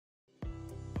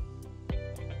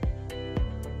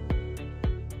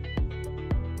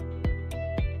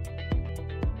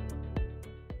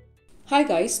Hi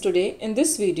guys, today in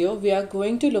this video we are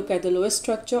going to look at the lowest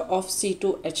structure of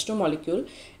C2H2 molecule.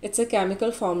 It's a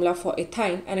chemical formula for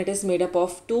ethyne and it is made up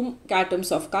of two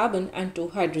atoms of carbon and two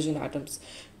hydrogen atoms.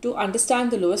 To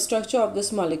understand the lowest structure of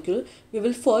this molecule, we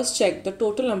will first check the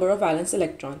total number of valence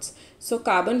electrons. So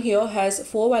carbon here has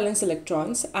 4 valence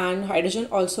electrons and hydrogen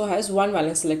also has 1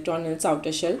 valence electron in its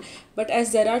outer shell. But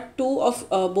as there are two of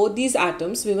both these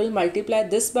atoms, we will multiply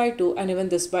this by 2 and even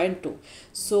this by 2.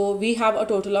 So we have a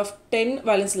total of 10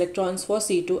 valence electrons for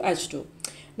C2H2.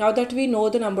 Now that we know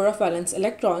the number of valence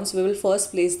electrons, we will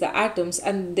first place the atoms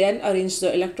and then arrange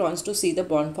the electrons to see the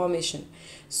bond formation.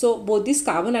 So both these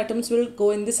carbon atoms will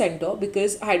go in the center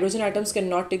because hydrogen atoms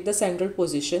cannot take the central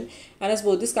position, and as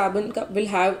both these carbon will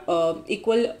have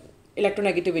equal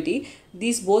electronegativity,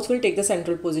 these both will take the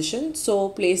central position. So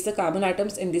place the carbon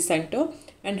atoms in the center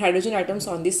and hydrogen atoms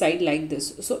on the side like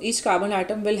this. So each carbon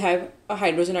atom will have a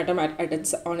hydrogen atom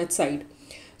on its side.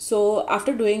 So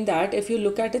after doing that, if you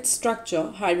look at its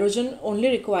structure, hydrogen only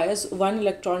requires one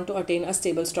electron to attain a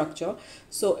stable structure.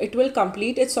 So it will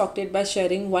complete its octet by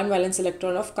sharing one valence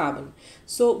electron of carbon.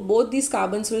 So both these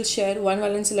carbons will share one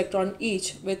valence electron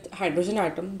each with hydrogen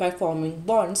atom by forming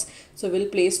bonds. So we'll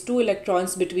place two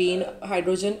electrons between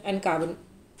hydrogen and carbon.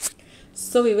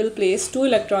 So we will place two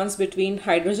electrons between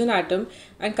hydrogen atom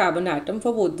and carbon atom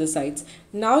for both the sides.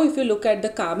 Now if you look at the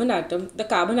carbon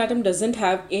atom doesn't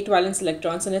have 8 valence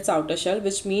electrons in its outer shell,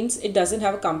 which means it doesn't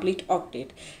have a complete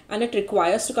octet, and it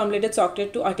requires to complete its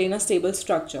octet to attain a stable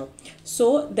structure.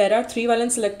 So there are 3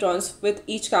 valence electrons with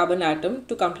each carbon atom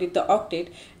to complete the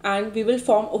octet, and we will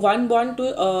form one bond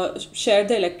to share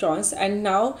the electrons, and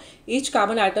now each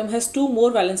carbon atom has 2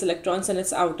 more valence electrons in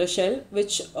its outer shell,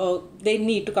 which they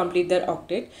need to complete their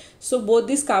octet. So both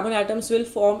these carbon atoms will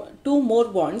form 2 more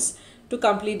bonds to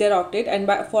complete their octet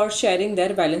and for sharing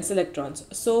their valence electrons.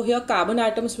 So here carbon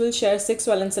atoms will share 6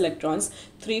 valence electrons,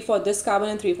 3 for this carbon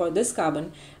and 3 for this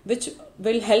carbon, which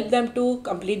will help them to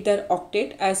complete their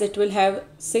octet, as it will have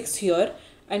 6 here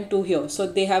and 2 here. So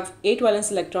they have 8 valence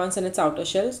electrons in its outer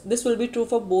shells. This will be true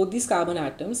for both these carbon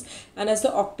atoms, and as the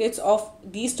octets of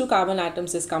these two carbon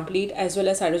atoms is complete, as well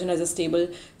as hydrogen has a stable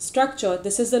structure,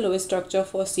 this is the lowest structure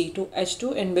for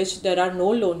C2H2, in which there are no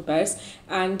lone pairs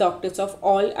and the octets of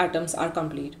all atoms are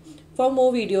complete. For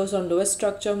more videos on lowest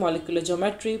structure, molecular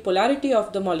geometry, polarity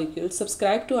of the molecule,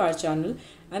 subscribe to our channel,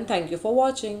 and thank you for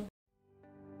watching.